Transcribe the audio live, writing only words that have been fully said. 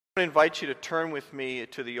I invite you to turn with me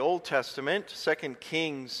to the Old Testament, 2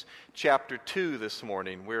 Kings chapter 2 this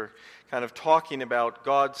morning. We're kind of talking about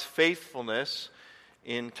God's faithfulness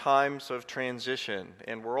in times of transition.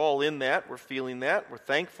 And we're all in that. We're feeling that. We're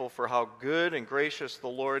thankful for how good and gracious the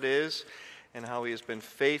Lord is and how He has been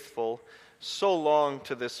faithful so long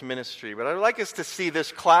to this ministry. But I'd like us to see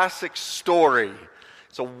this classic story.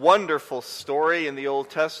 It's a wonderful story in the Old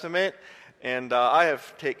Testament. And I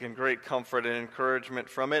have taken great comfort and encouragement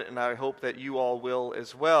from it, and I hope that you all will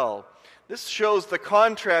as well. This shows the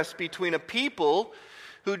contrast between a people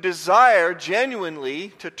who desire genuinely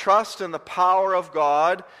to trust in the power of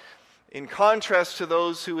God, in contrast to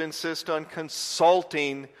those who insist on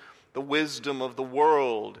consulting the wisdom of the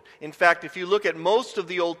world. In fact, if you look at most of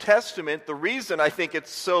the Old Testament, the reason I think it's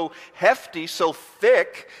so hefty, so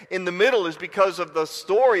thick in the middle is because of the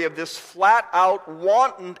story of this flat-out,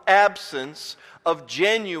 wanton absence of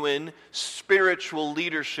genuine spiritual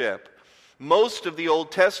leadership. Most of the Old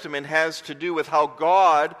Testament has to do with how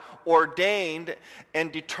God ordained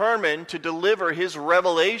and determined to deliver His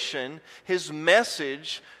revelation, His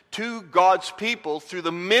message, to God's people through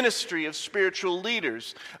the ministry of spiritual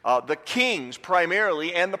leaders, the kings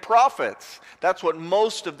primarily, and the prophets. That's what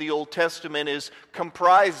most of the Old Testament is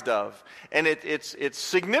comprised of. And it's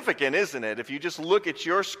significant, isn't it? If you just look at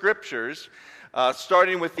your scriptures,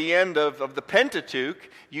 starting with the end of the Pentateuch,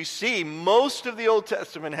 you see most of the Old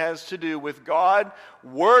Testament has to do with God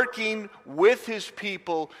working with His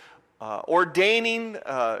people, ordaining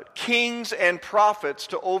kings and prophets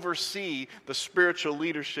to oversee the spiritual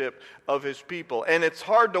leadership of His people. And it's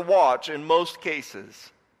hard to watch in most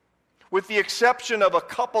cases. With the exception of a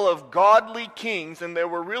couple of godly kings, and there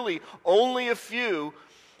were really only a few,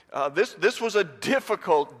 this was a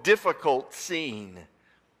difficult scene.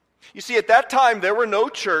 You see, at that time there were no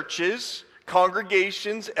churches,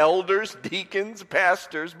 congregations, elders, deacons,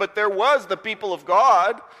 pastors, but there was the people of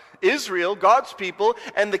God, Israel, God's people,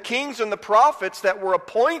 and the kings and the prophets that were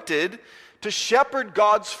appointed to shepherd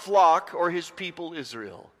God's flock or His people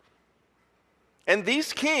Israel. And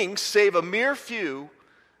these kings, save a mere few,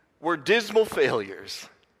 were dismal failures.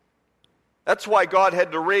 That's why God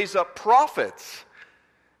had to raise up prophets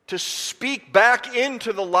to speak back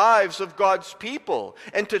into the lives of God's people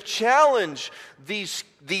and to challenge these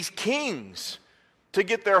kings to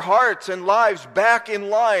get their hearts and lives back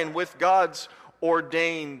in line with God's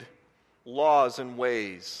ordained laws and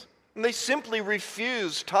ways. And they simply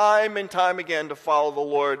refused time and time again to follow the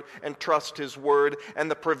Lord and trust His word and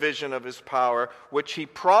the provision of His power, which He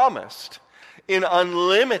promised in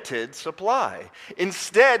unlimited supply.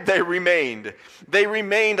 Instead, they remained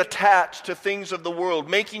attached to things of the world,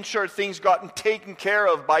 making sure things got taken care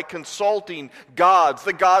of by consulting gods,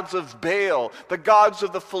 the gods of Baal, the gods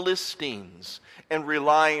of the Philistines, and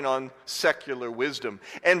relying on secular wisdom.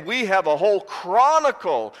 And we have a whole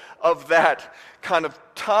chronicle of that kind of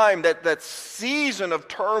time, that season of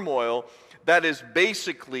turmoil that is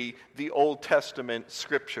basically the Old Testament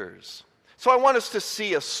scriptures. So I want us to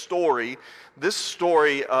see a story, this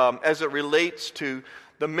story as it relates to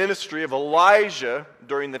the ministry of Elijah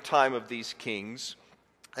during the time of these kings,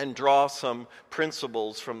 and draw some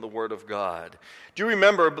principles from the Word of God. Do you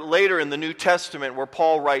remember later in the New Testament where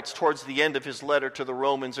Paul writes towards the end of his letter to the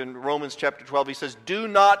Romans, in Romans chapter 12, he says, "Do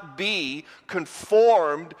not be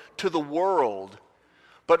conformed to the world,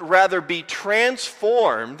 but rather be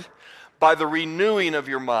transformed by the renewing of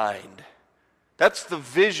your mind." That's the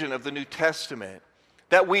vision of the New Testament.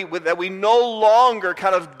 That we no longer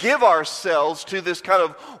kind of give ourselves to this kind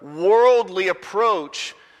of worldly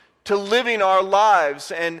approach to living our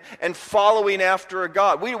lives and following after a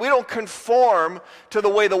God. We don't conform to the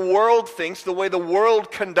way the world thinks, the way the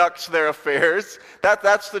world conducts their affairs.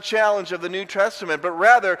 That's the challenge of the New Testament. But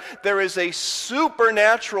rather, there is a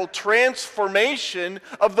supernatural transformation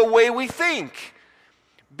of the way we think.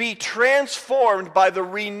 Be transformed by the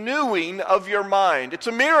renewing of your mind. It's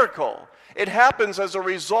a miracle. It happens as a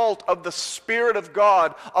result of the Spirit of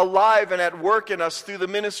God alive and at work in us through the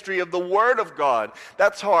ministry of the Word of God.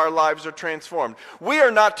 That's how our lives are transformed. We are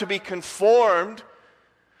not to be conformed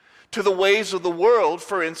to the ways of the world,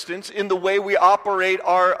 for instance, in the way we operate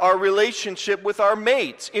our relationship with our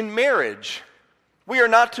mates in marriage. We are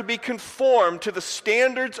not to be conformed to the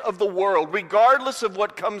standards of the world, regardless of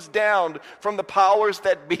what comes down from the powers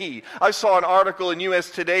that be. I saw an article in U.S.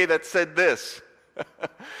 Today that said this.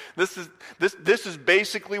 This is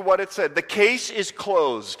basically what it said. The case is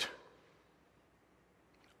closed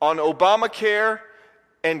on Obamacare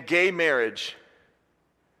and gay marriage.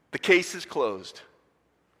 The case is closed.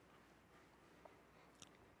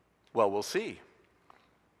 Well, we'll see.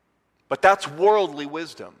 But that's worldly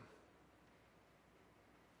wisdom.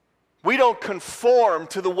 We don't conform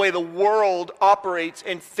to the way the world operates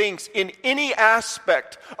and thinks in any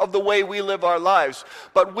aspect of the way we live our lives,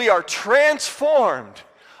 but we are transformed.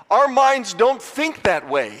 Our minds don't think that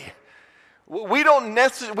way. We don't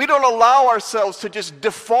allow ourselves to just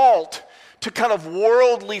default to kind of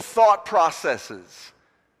worldly thought processes.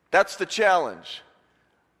 That's the challenge.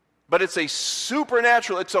 But it's a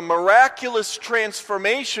supernatural, it's a miraculous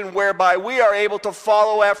transformation whereby we are able to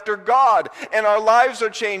follow after God, and our lives are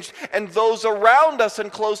changed, and those around us and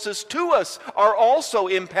closest to us are also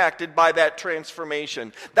impacted by that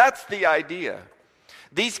transformation. That's the idea.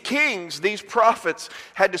 These kings, these prophets,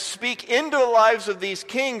 had to speak into the lives of these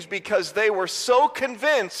kings because they were so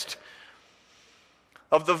convinced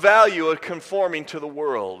of the value of conforming to the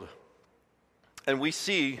world. And we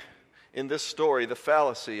see in this story the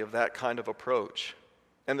fallacy of that kind of approach.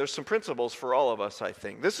 And there's some principles for all of us, I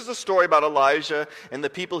think. This is a story about Elijah and the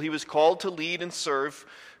people he was called to lead and serve,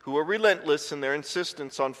 who were relentless in their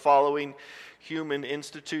insistence on following human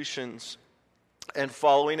institutions and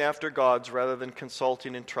following after God's rather than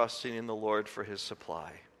consulting and trusting in the Lord for his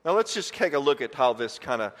supply. Now let's just take a look at how this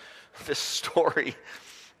story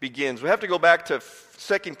begins. We have to go back to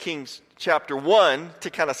 2 Kings chapter 1 to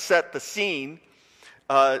kind of set the scene.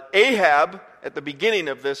 Ahab, at the beginning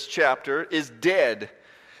of this chapter, is dead.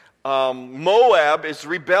 Moab is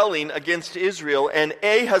rebelling against Israel, and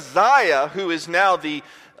Ahaziah, who is now the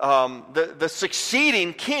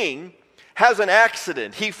succeeding king, has an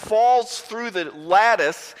accident. He falls through the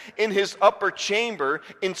lattice in his upper chamber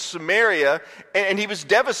in Samaria, and he was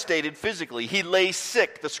devastated physically. He lay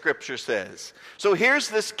sick, the scripture says. So here's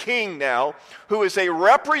this king now who is a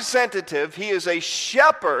representative. He is a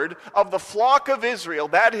shepherd of the flock of Israel.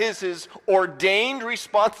 That is his ordained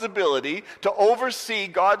responsibility, to oversee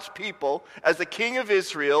God's people as the king of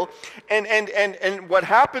Israel. And what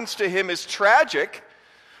happens to him is tragic.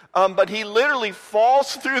 But he literally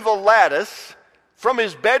falls through the lattice from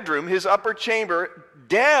his bedroom, his upper chamber,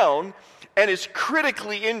 down, and is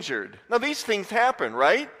critically injured. Now these things happen,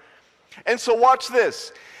 right? And so watch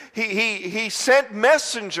this. He sent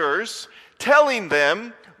messengers telling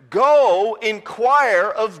them, "Go inquire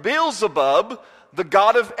of Beelzebub, the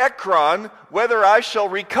god of Ekron, whether I shall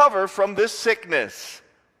recover from this sickness."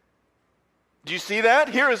 Do you see that?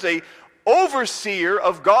 Here is a overseer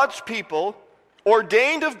of God's people,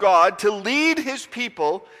 ordained of God to lead his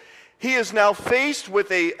people. He is now faced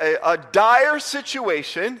with a dire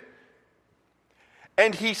situation,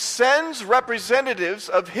 and he sends representatives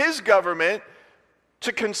of his government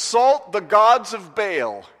to consult the gods of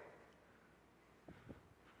Baal.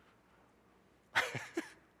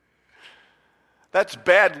 That's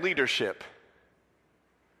bad leadership.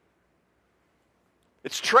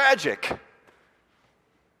 It's tragic.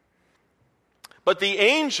 But the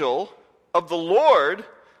angel of the Lord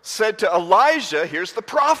said to Elijah, here's the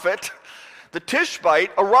prophet, the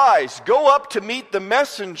Tishbite, "Arise, go up to meet the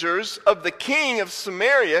messengers of the king of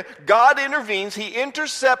Samaria." God intervenes. He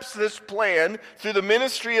intercepts this plan through the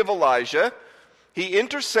ministry of Elijah. He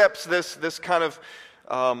intercepts this kind of,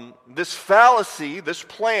 this fallacy, this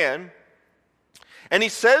plan. And he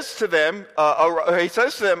says to them,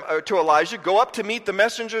 to Elijah, "Go up to meet the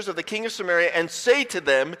messengers of the king of Samaria and say to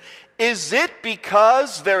them, is it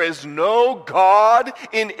because there is no God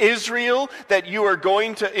in Israel that you are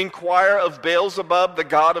going to inquire of Beelzebub, the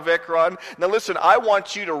god of Ekron?" Now listen, I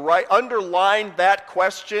want you to underline that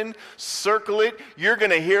question, circle it. You're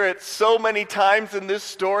going to hear it so many times in this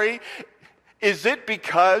story. Is it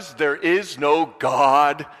because there is no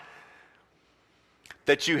God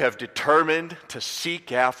that you have determined to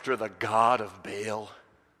seek after the god of Baal?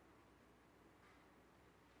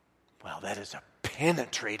 Well, that is a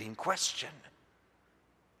penetrating question.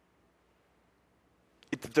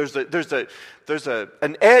 There's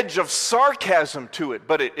an edge of sarcasm to it,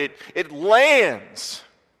 but it lands.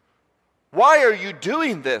 Why are you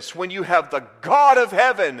doing this when you have the God of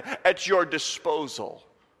heaven at your disposal?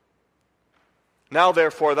 Now,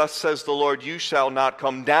 therefore, thus says the Lord, you shall not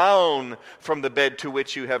come down from the bed to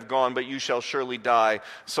which you have gone, but you shall surely die.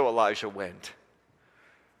 So Elijah went.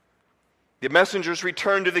 The messengers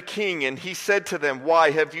returned to the king, and he said to them,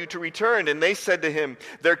 why have you to return? And they said to him,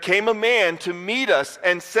 there came a man to meet us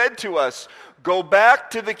and said to us, go back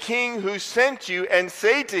to the king who sent you and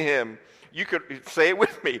say to him, you could say it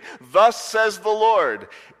with me, thus says the Lord,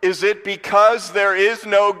 is it because there is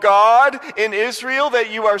no God in Israel that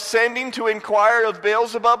you are sending to inquire of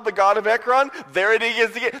Beelzebub, the god of Ekron? There it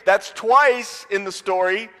is again. That's twice in the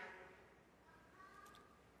story.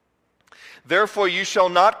 Therefore you shall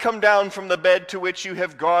not come down from the bed to which you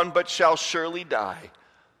have gone, but shall surely die.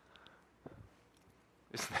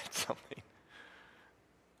 Isn't that something?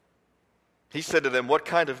 He said to them, "What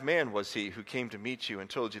kind of man was he who came to meet you and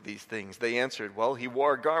told you these things?" They answered, "Well, he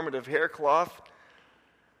wore a garment of haircloth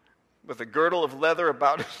with a girdle of leather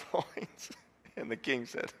about his loins." And the king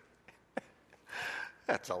said,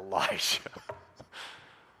 "That's Elijah."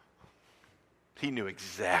 He knew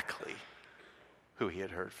exactly who he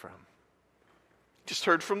had heard from. Just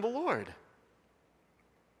heard from the Lord.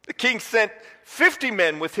 The king sent 50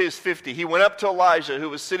 men with his 50. He went up to Elijah, who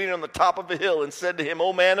was sitting on the top of a hill, and said to him,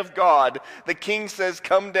 "O man of God, the king says,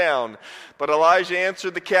 come down." But Elijah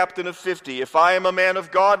answered the captain of 50, "If I am a man of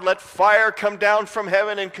God, let fire come down from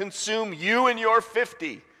heaven and consume you and your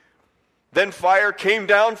 50. Then fire came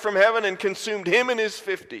down from heaven and consumed him and his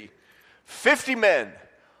 50. 50 men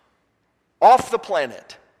off the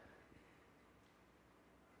planet.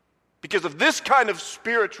 Because of this kind of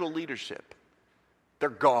spiritual leadership, they're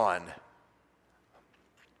gone.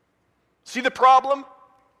 See the problem?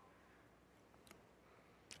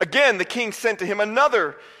 Again, the king sent to him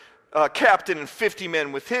another captain and 50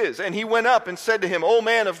 men with his. And he went up and said to him, "O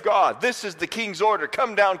man of God, this is the king's order.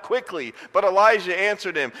 Come down quickly." But Elijah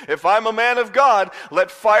answered him, "If I'm a man of God, let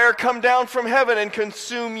fire come down from heaven and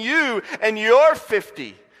consume you and your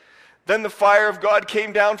 50. Then the fire of God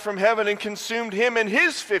came down from heaven and consumed him and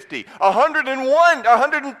his 50.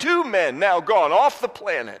 102 men now gone off the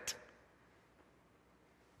planet.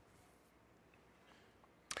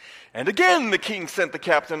 And again the king sent the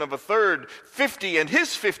captain of a third 50 and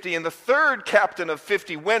his 50, and the third captain of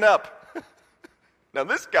 50 went up. Now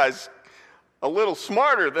this guy's a little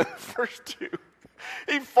smarter than the first two.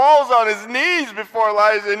 He falls on his knees before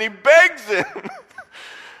Elijah and he begs him.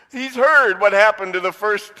 He's heard what happened to the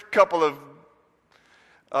first couple of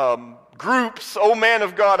groups. "O man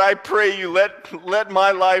of God, I pray you, let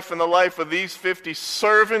my life and the life of these 50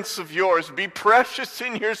 servants of yours be precious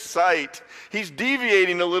in your sight." He's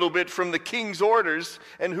deviating a little bit from the king's orders,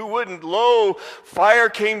 and who wouldn't? Lo, fire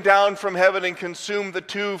came down from heaven and consumed the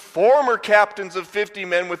two former captains of 50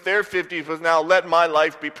 men with their 50. But now let my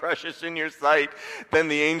life be precious in your sight. Then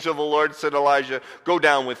the angel of the Lord said to Elijah, "Go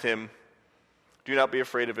down with him. Do not be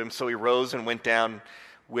afraid of him." So he rose and went down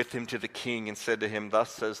with him to the king and said to him,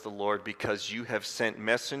 "Thus says the Lord, because you have sent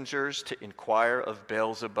messengers to inquire of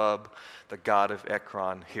Beelzebub, the god of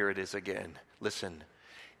Ekron." Here it is again. Listen,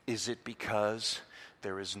 is it because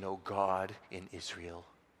there is no God in Israel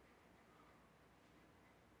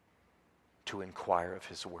to inquire of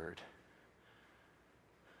his word?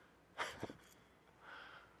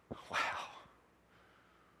 Wow.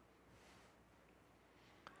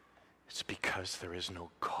 It's because there is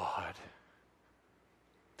no God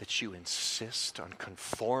that you insist on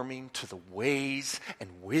conforming to the ways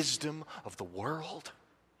and wisdom of the world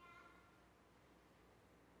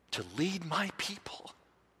to lead my people.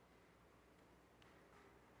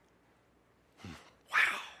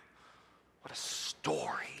 Wow, what a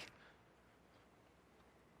story.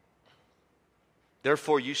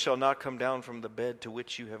 "Therefore you shall not come down from the bed to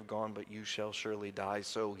which you have gone, but you shall surely die."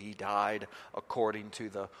 So he died according to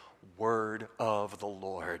the word of the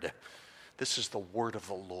Lord. This is the word of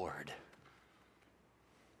the Lord.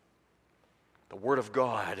 The word of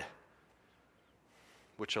God,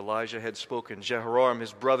 which Elijah had spoken. Jehoram,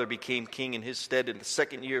 his brother, became king in his stead in the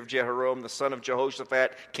 2nd year of Jehoram, the son of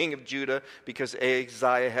Jehoshaphat, king of Judah, because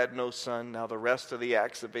Ahaziah had no son. Now the rest of the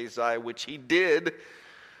acts of Ahaziah, which he did,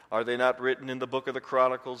 are they not written in the book of the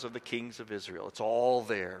Chronicles of the kings of Israel? It's all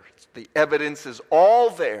there. The evidence is all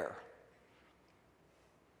there.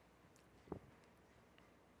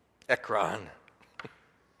 Ekron.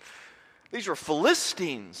 These were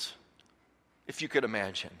Philistines, if you could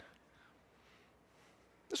imagine.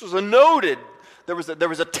 This was a noted, there was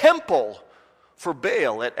a temple for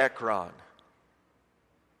Baal at Ekron.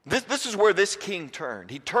 This is where this king turned.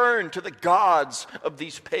 He turned to the gods of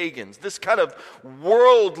these pagans, this kind of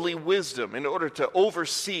worldly wisdom, in order to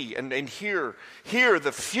oversee and hear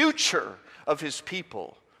the future of his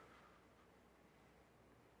people.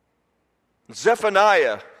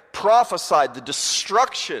 Zephaniah prophesied the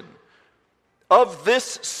destruction of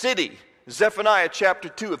this city. Zephaniah chapter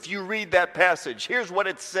 2, if you read that passage, here's what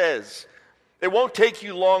it says. It won't take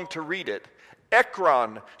you long to read it.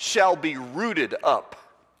 Ekron shall be rooted up.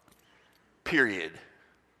 Period.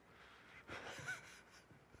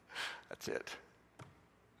 That's it.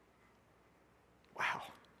 Wow.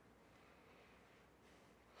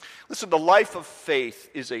 Listen, the life of faith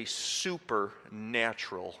is a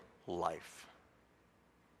supernatural life.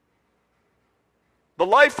 The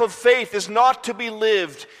life of faith is not to be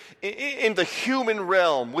lived in the human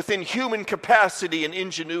realm, within human capacity and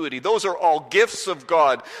ingenuity. Those are all gifts of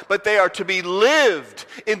God, but they are to be lived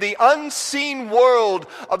in the unseen world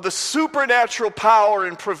of the supernatural power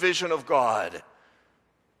and provision of God.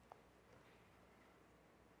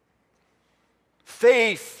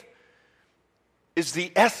 Faith is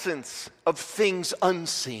the essence of things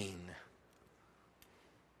unseen.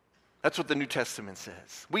 That's what the New Testament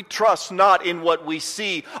says. We trust not in what we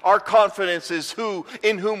see. Our confidence is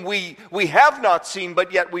in whom we have not seen,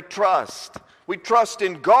 but yet we trust. We trust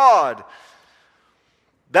in God.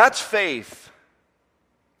 That's faith.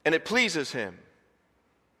 And it pleases Him.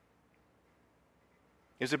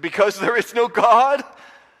 Is it because there is no God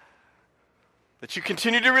that you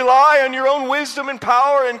continue to rely on your own wisdom and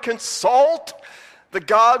power and consult the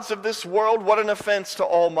gods of this world? What an offense to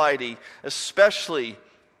Almighty, especially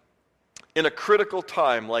in a critical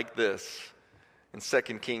time like this, in 2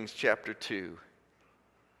 Kings chapter 2,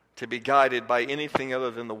 to be guided by anything other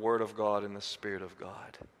than the Word of God and the Spirit of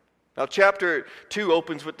God. Now, chapter 2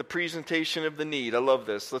 opens with the presentation of the need. I love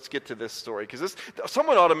this. Let's get to this story, because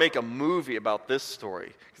someone ought to make a movie about this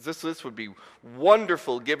story, because this would be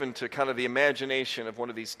wonderful given to kind of the imagination of one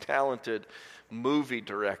of these talented movie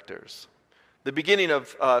directors. The beginning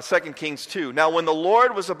of 2 Kings 2. Now, when the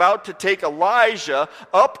Lord was about to take Elijah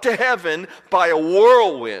up to heaven by a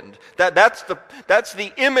whirlwind, that's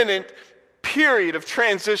the imminent period of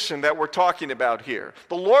transition that we're talking about here.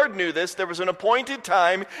 The Lord knew this. There was an appointed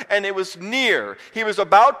time, and it was near. He was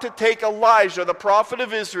about to take Elijah, the prophet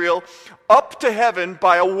of Israel, up to heaven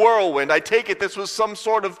by a whirlwind. I take it this was some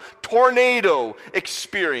sort of tornado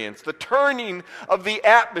experience, the turning of the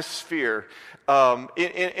atmosphere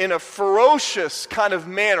in a ferocious kind of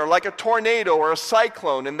manner, like a tornado or a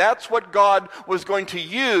cyclone. And that's what God was going to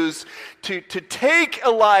use to take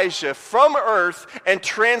Elijah from earth and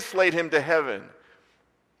translate him to heaven.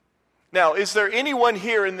 Now, is there anyone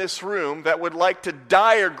here in this room that would like to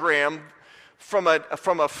diagram from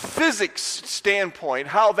a physics standpoint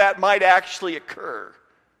how that might actually occur?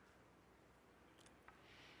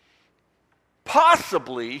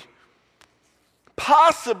 Possibly,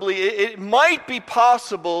 it might be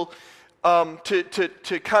possible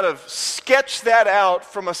to kind of sketch that out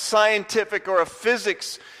from a scientific or a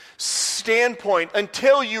physics standpoint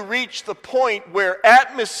until you reach the point where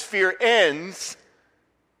atmosphere ends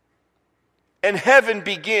and heaven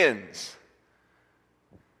begins.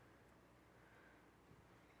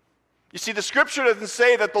 You see, the scripture doesn't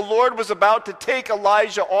say that the Lord was about to take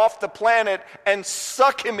Elijah off the planet and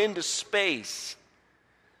suck him into space.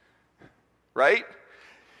 Right?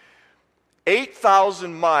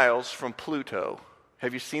 8,000 miles from Pluto.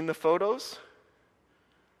 Have you seen the photos?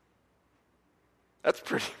 That's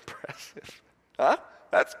pretty impressive. Huh?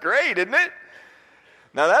 That's great, isn't it?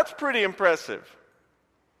 Now that's pretty impressive.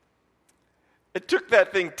 It took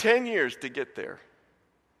that thing 10 years to get there.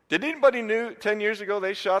 Did anybody knew 10 years ago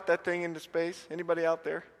they shot that thing into space? Anybody out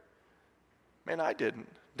there? Man, I didn't.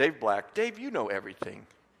 Dave Black. Dave, you know everything.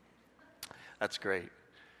 That's great.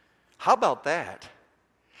 How about that?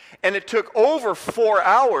 And it took over 4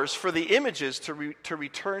 hours for the images to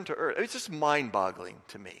return to Earth. It's just mind-boggling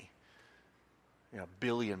to me. A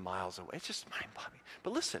billion miles away. It's just mind-boggling.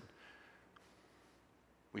 But listen,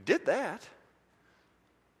 we did that.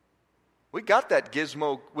 We got that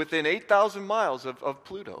gizmo within 8,000 miles of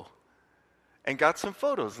Pluto and got some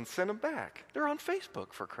photos and sent them back. They're on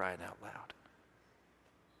Facebook, for crying out loud.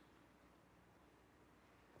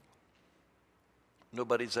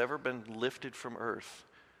 Nobody's ever been lifted from Earth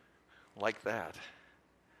like that,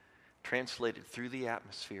 translated through the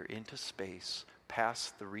atmosphere into space,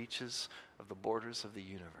 past the reaches of the borders of the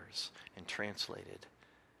universe, and translated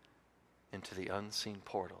into the unseen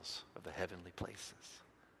portals of the heavenly places.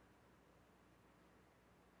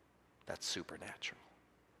 That's supernatural.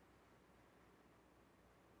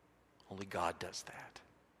 Only God does that.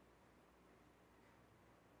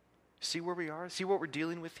 See where we are? See what we're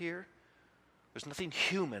dealing with here? There's nothing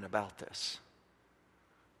human about this.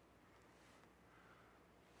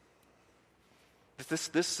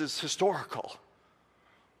 This is historical.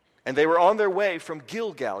 And they were on their way from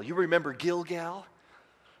Gilgal. You remember Gilgal?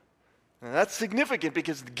 And that's significant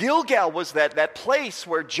because Gilgal was that place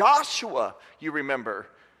where Joshua, you remember,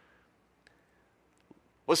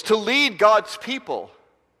 was to lead God's people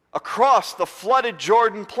across the flooded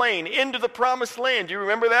Jordan plain into the promised land. Do you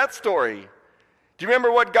remember that story? Do you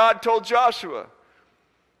remember what God told Joshua?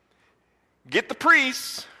 Get the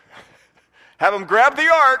priests, have them grab the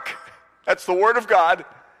ark, that's the word of God,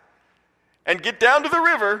 and get down to the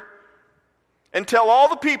river and tell all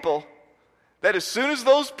the people that as soon as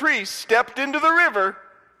those priests stepped into the river,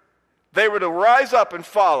 They were to rise up and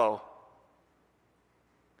follow.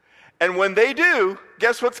 And when they do,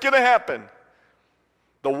 guess what's going to happen?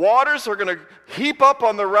 The waters are going to heap up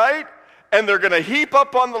on the right, and they're going to heap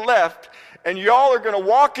up on the left, and y'all are going to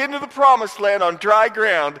walk into the promised land on dry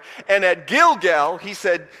ground. And at Gilgal, he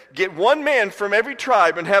said, get one man from every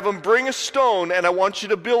tribe and have him bring a stone, and I want you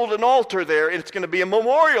to build an altar there. It's going to be a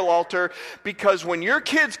memorial altar, because when your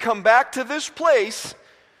kids come back to this place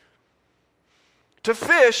to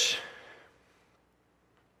fish,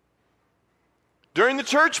 during the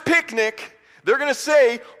church picnic, they're going to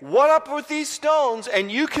say, what up with these stones?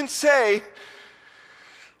 And you can say,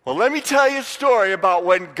 well, let me tell you a story about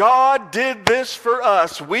when God did this for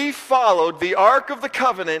us. We followed the Ark of the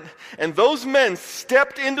Covenant, and those men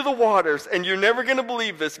stepped into the waters, and you're never going to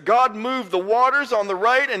believe this. God moved the waters on the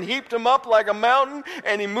right and heaped them up like a mountain,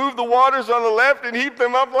 and he moved the waters on the left and heaped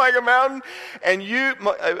them up like a mountain. And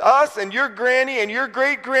us and your granny and your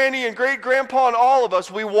great-granny and great-grandpa and all of us,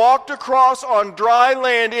 we walked across on dry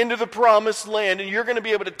land into the promised land, and you're going to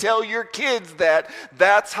be able to tell your kids that.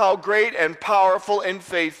 That's how great and powerful and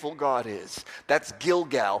faithful God is. That's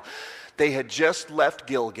Gilgal. They had just left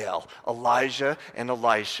Gilgal, Elijah and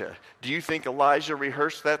Elisha. Do you think Elijah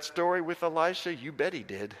rehearsed that story with Elisha? You bet he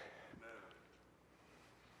did.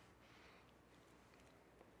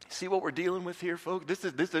 See what we're dealing with here, folks?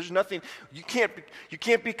 There's nothing, you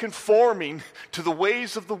can't be conforming to the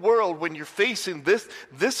ways of the world when you're facing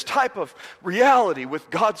this type of reality with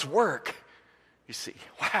God's work. You see,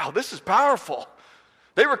 wow, this is powerful.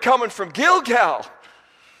 They were coming from Gilgal.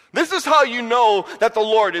 This is how you know that the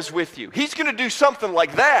Lord is with you. He's going to do something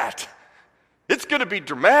like that. It's going to be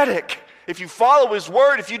dramatic. If you follow his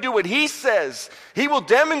word, if you do what he says, he will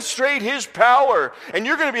demonstrate his power. And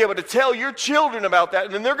you're going to be able to tell your children about that.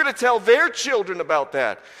 And then they're going to tell their children about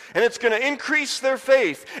that. And it's going to increase their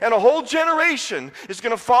faith. And a whole generation is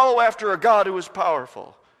going to follow after a God who is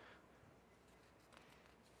powerful.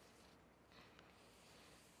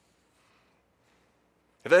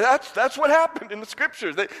 That's what happened in the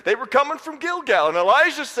scriptures. They were coming from Gilgal. And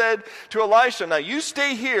Elijah said to Elisha, now you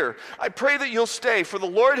stay here. I pray that you'll stay, for the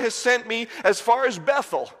Lord has sent me as far as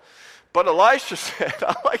Bethel. But Elisha said,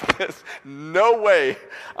 I like this, no way.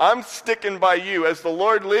 I'm sticking by you. As the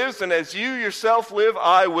Lord lives and as you yourself live,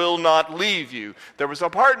 I will not leave you. There was a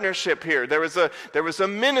partnership here. There was a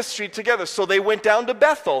ministry together. So they went down to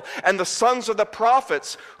Bethel, and the sons of the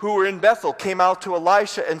prophets who were in Bethel came out to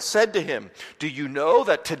Elisha and said to him, do you know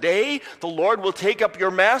that today the Lord will take up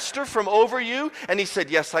your master from over you? And he said,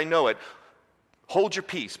 yes, I know it. Hold your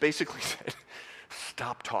peace. Basically said,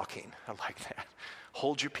 stop talking. I like that.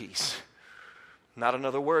 Hold your peace. Not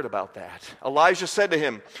another word about that. Elijah said to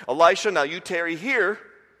him, Elisha, now you tarry here,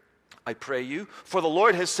 I pray you, for the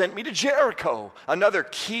Lord has sent me to Jericho. Another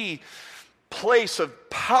key place of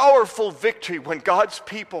powerful victory when God's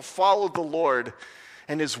people followed the Lord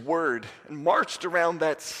and his word and marched around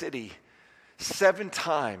that city 7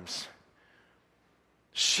 times,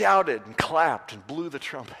 shouted and clapped and blew the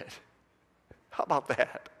trumpet. How about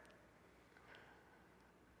that?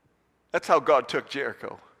 That's how God took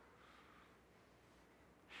Jericho.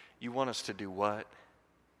 You want us to do what?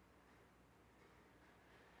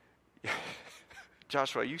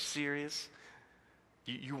 Joshua, are you serious?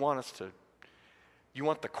 You want us to, you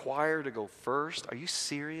want the choir to go first? Are you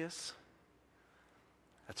serious?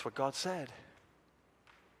 That's what God said.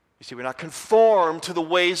 You see, we're not conformed to the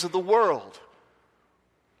ways of the world.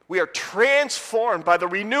 We are transformed by the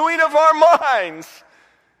renewing of our minds.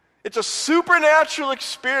 It's a supernatural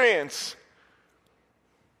experience,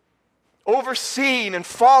 overseeing and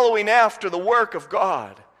following after the work of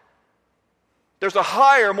God. There's a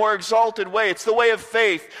higher, more exalted way. It's the way of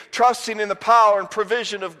faith, trusting in the power and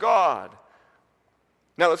provision of God.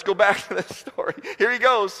 Now let's go back to this story. Here he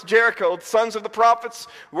goes, Jericho. The sons of the prophets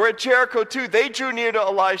were at Jericho too. They drew near to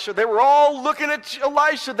Elisha. They were all looking at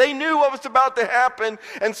Elisha. They knew what was about to happen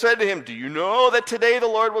and said to him, do you know that today the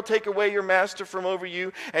Lord will take away your master from over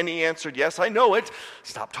you? And he answered, yes, I know it.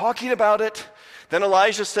 Stop talking about it. Then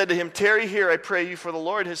Elijah said to him, tarry here, I pray you, for the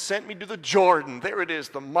Lord has sent me to the Jordan. There it is,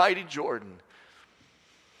 the mighty Jordan.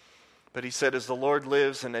 But he said, as the Lord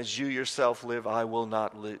lives and as you yourself live, I will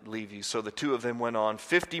not leave you. So the two of them went on.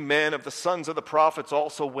 50 men of the sons of the prophets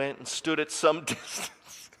also went and stood at some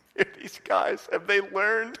distance. These guys, have they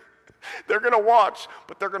learned? They're going to watch,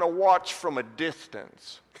 but they're going to watch from a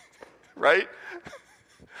distance. Right?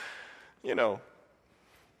 You know,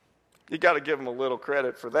 you got to give them a little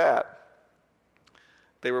credit for that.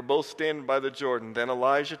 They were both standing by the Jordan. Then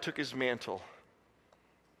Elijah took his mantle.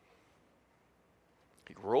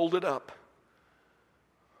 He rolled it up,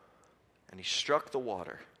 and he struck the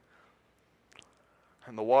water.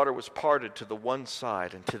 And the water was parted to the one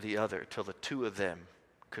side and to the other, till the two of them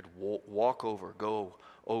could go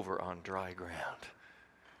over on dry ground.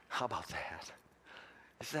 How about that?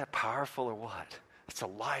 Is that powerful or what? It's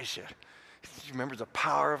Elijah. He remembers the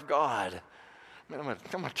power of God. Man, I'm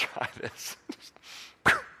gonna try this.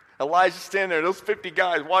 Elijah's standing there, those 50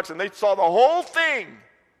 guys watching, they saw the whole thing.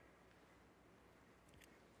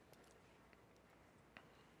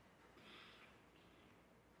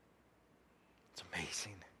 It's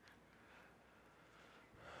amazing.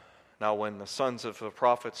 Now when the sons of the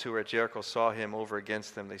prophets who were at Jericho saw him over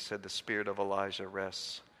against them, they said, the spirit of Elijah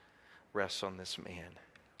rests on this man.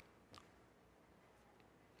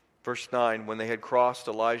 Verse 9, when they had crossed,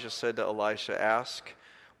 Elijah said to Elisha, ask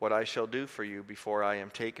what I shall do for you before I am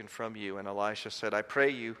taken from you. And Elisha said, I pray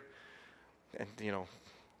you, and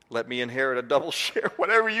let me inherit a double share.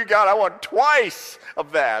 Whatever you got, I want twice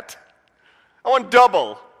of that. I want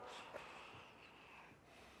double.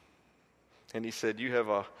 And he said,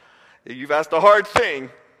 you've asked a hard thing.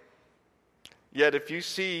 Yet if you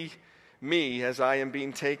see me as I am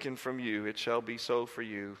being taken from you, it shall be so for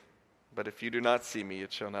you. But if you do not see me,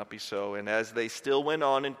 it shall not be so. And as they still went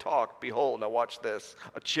on and talked, behold, now watch this,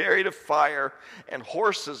 a chariot of fire and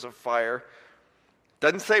horses of fire.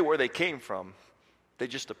 Doesn't say where they came from. They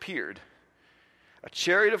just appeared. A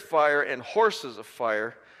chariot of fire and horses of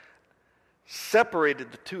fire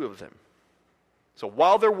separated the two of them. So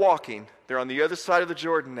while they're walking, they're on the other side of the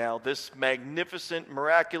Jordan now. This magnificent,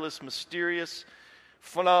 miraculous, mysterious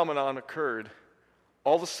phenomenon occurred.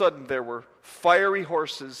 All of a sudden, there were fiery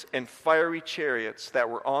horses and fiery chariots that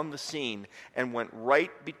were on the scene and went right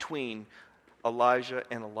between Elijah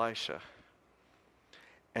and Elisha.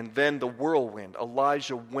 And then the whirlwind.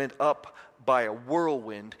 Elijah went up by a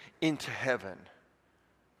whirlwind into heaven.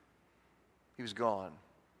 He was gone.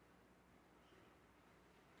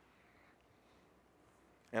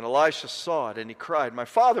 And Elisha saw it, and he cried, my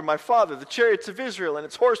father, the chariots of Israel and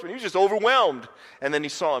its horsemen. He was just overwhelmed. And then he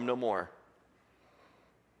saw him no more.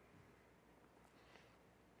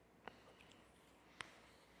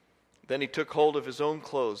 Then he took hold of his own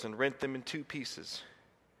clothes and rent them in two pieces.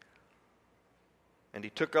 And he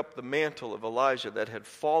took up the mantle of Elijah that had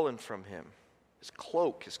fallen from him, his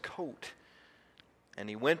cloak, his coat. And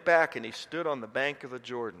he went back and he stood on the bank of the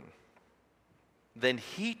Jordan. Then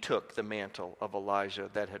he took the mantle of Elijah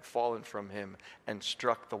that had fallen from him and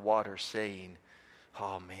struck the water, saying,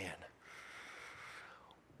 oh man,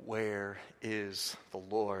 where is the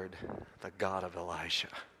Lord, the God of Elijah?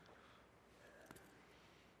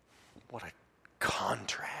 What a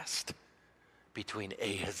contrast between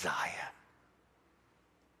Ahaziah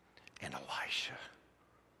and Elisha.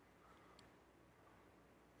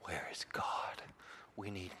 Where is God?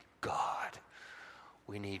 We need God.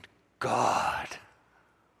 We need God.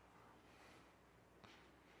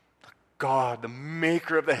 God, the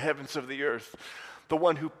maker of the heavens of the earth, the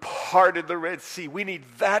one who parted the Red Sea. We need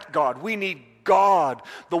that God. We need God,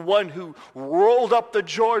 the one who rolled up the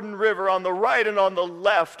Jordan River on the right and on the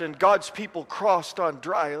left, and God's people crossed on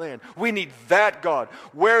dry land. We need that God.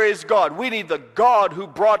 Where is God? We need the God who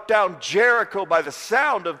brought down Jericho by the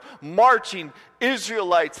sound of marching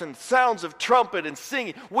Israelites and sounds of trumpet and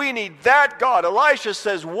singing. We need that God. Elisha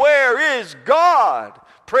says, where is God?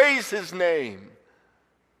 Praise his name.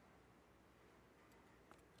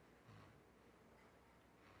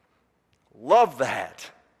 Love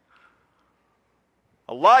that.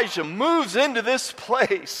 Elijah moves into this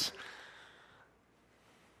place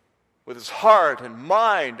with his heart and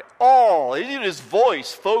mind, even his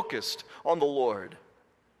voice focused on the Lord.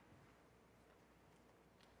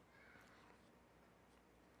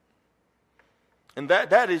 And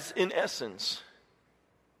that is, in essence,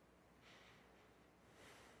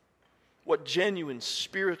 what genuine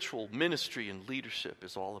spiritual ministry and leadership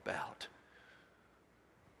is all about.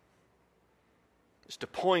 Is to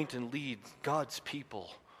point and lead God's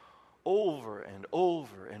people over and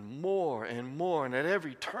over and more, and at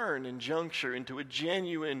every turn and juncture into a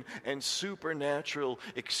genuine and supernatural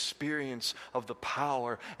experience of the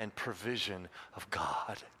power and provision of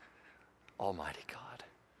God, Almighty God.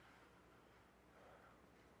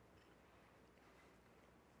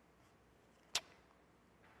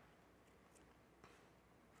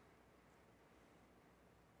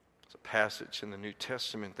 It's a passage in the New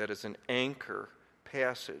Testament that is an anchor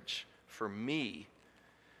passage for me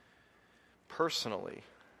personally.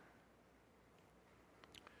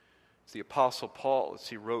 It's the Apostle Paul as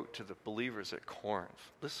he wrote to the believers at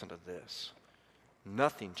Corinth. Listen to this.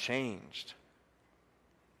 Nothing changed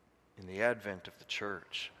in the advent of the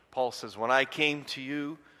church. Paul says, when I came to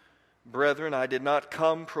you, Brethren, I did not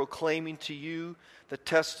come proclaiming to you the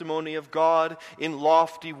testimony of God in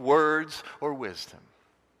lofty words or wisdom.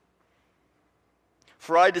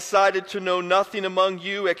 For I decided to know nothing among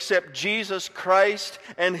you except Jesus Christ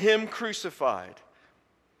and Him crucified.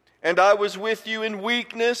 And I was with you in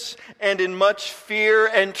weakness and in much fear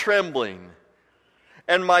and trembling.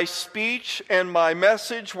 And my speech and my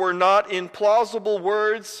message were not in plausible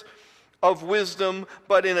words of wisdom,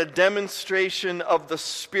 but in a demonstration of the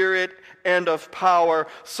Spirit and of power,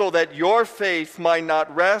 so that your faith might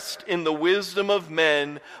not rest in the wisdom of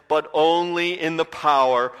men, but only in the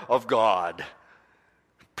power of God.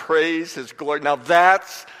 Praise His glory. Now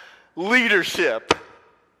that's leadership.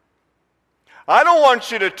 I don't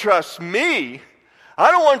want you to trust me. I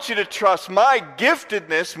don't want you to trust my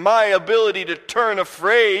giftedness, my ability to turn a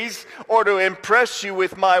phrase or to impress you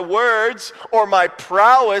with my words or my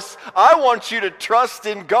prowess. I want you to trust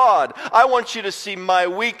in God. I want you to see my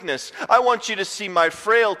weakness. I want you to see my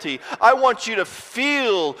frailty. I want you to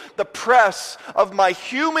feel the press of my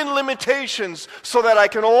human limitations so that I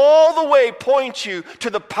can all the way point you to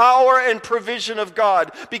the power and provision of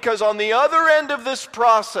God. Because on the other end of this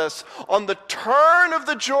process, on the turn of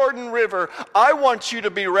the Jordan River, I want you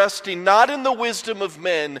to be resting not in the wisdom of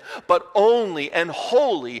men, but only and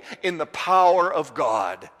wholly in the power of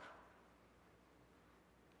God.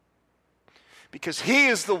 Because He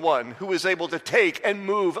is the one who is able to take and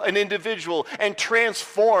move an individual and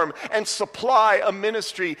transform and supply a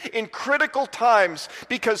ministry in critical times,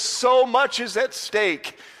 because so much is at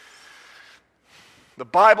stake. The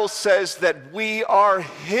Bible says that we are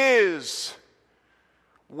His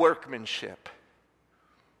workmanship,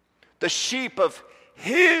 the sheep of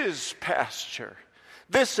His pasture.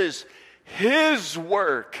 This is His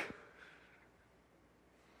work.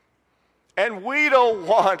 And we don't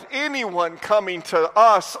want anyone coming to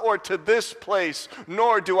us or to this place,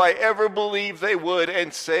 nor do I ever believe they would,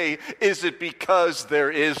 and say, is it because there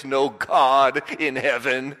is no God in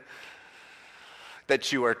heaven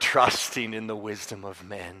that you are trusting in the wisdom of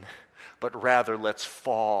men? But rather, let's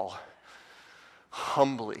fall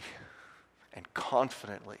humbly and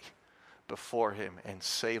confidently before Him and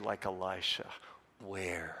say like Elisha,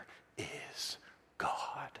 where is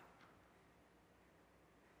God?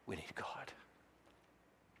 We need God.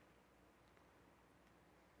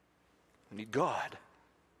 We need God.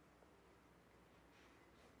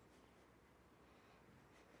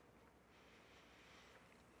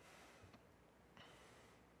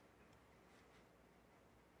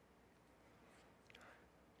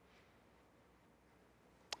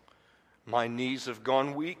 My knees have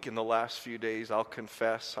gone weak in the last few days, I'll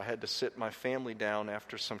confess. I had to sit my family down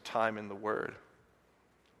after some time in the Word.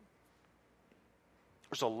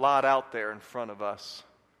 There's a lot out there in front of us,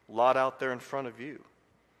 a lot out there in front of you.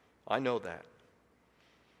 I know that.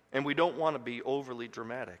 And we don't want to be overly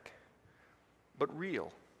dramatic, but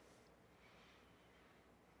real.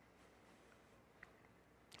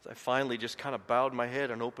 I finally just kind of bowed my head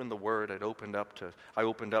and opened the Word. I opened up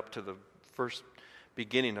to the first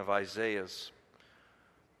beginning of Isaiah's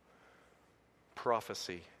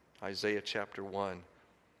prophecy, Isaiah chapter 1.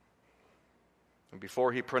 And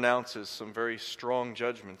before he pronounces some very strong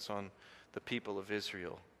judgments on the people of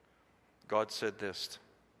Israel, God said this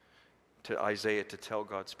to Isaiah to tell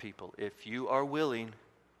God's people, if you are willing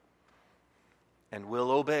and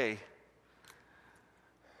will obey,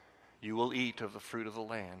 you will eat of the fruit of the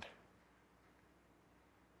land.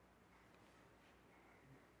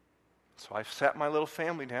 So I sat my little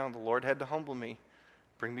family down. The Lord had to humble me,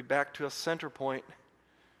 bring me back to a center point.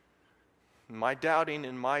 My doubting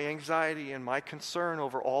and my anxiety and my concern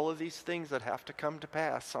over all of these things that have to come to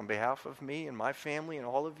pass on behalf of me and my family and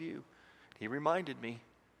all of you. He reminded me,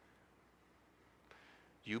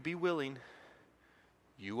 you be willing,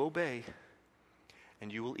 you obey,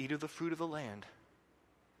 and you will eat of the fruit of the land.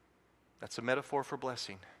 That's a metaphor for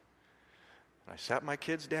blessing. And I sat my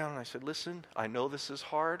kids down and I said, listen, I know this is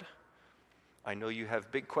hard. I know you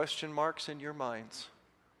have big question marks in your minds.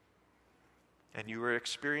 And you are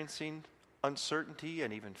experiencing uncertainty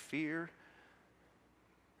and even fear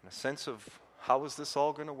and a sense of how is this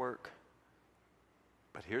all going to work?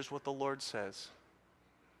 But here's what the Lord says.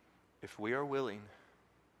 If we are willing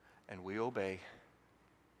and we obey,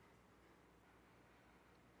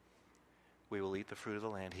 we will eat the fruit of the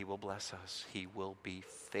land. He will bless us. He will be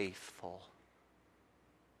faithful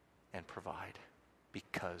and provide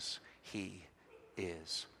because He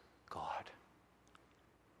is God.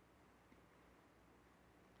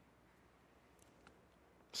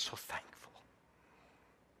 So thankful.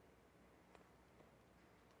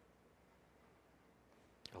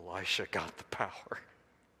 Elisha got the power.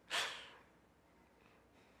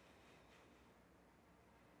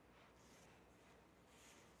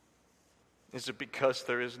 Is it because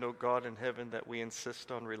there is no God in heaven that we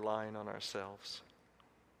insist on relying on ourselves?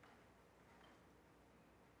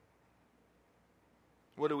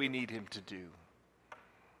 What do we need him to do?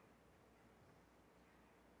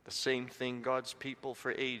 The same thing God's people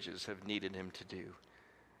for ages have needed him to do.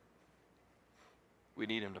 We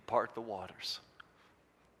need him to part the waters.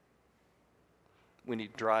 We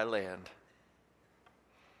need dry land.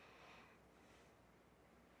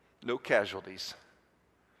 No casualties.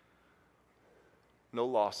 No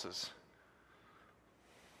losses.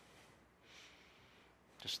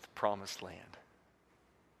 Just the promised land.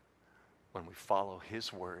 When we follow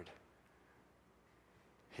his word,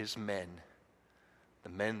 his men, the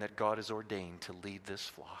men that God has ordained to lead this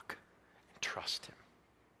flock, and trust him,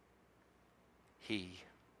 he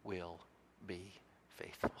will be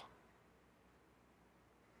faithful.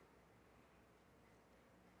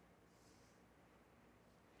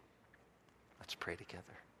 Let's pray together.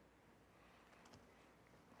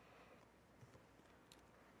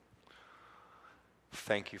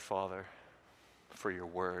 Thank you, Father, for your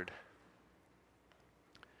word.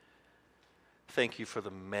 Thank you for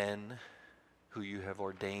the men who you have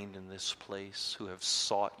ordained in this place, who have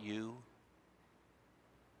sought you,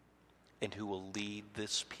 and who will lead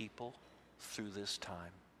this people through this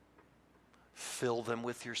time. Fill them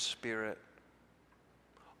with your Spirit.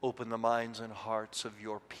 Open the minds and hearts of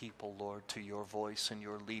your people, Lord, to your voice and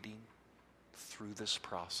your leading through this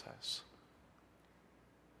process.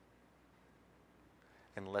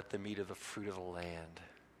 And let them eat of the fruit of the land.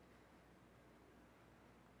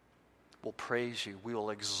 We'll praise you. We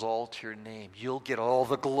will exalt your name. You'll get all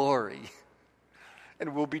the glory.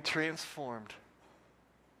 And we'll be transformed.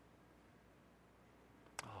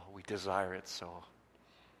 Oh, we desire it so.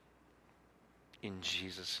 In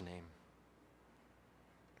Jesus' name,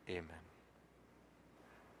 amen.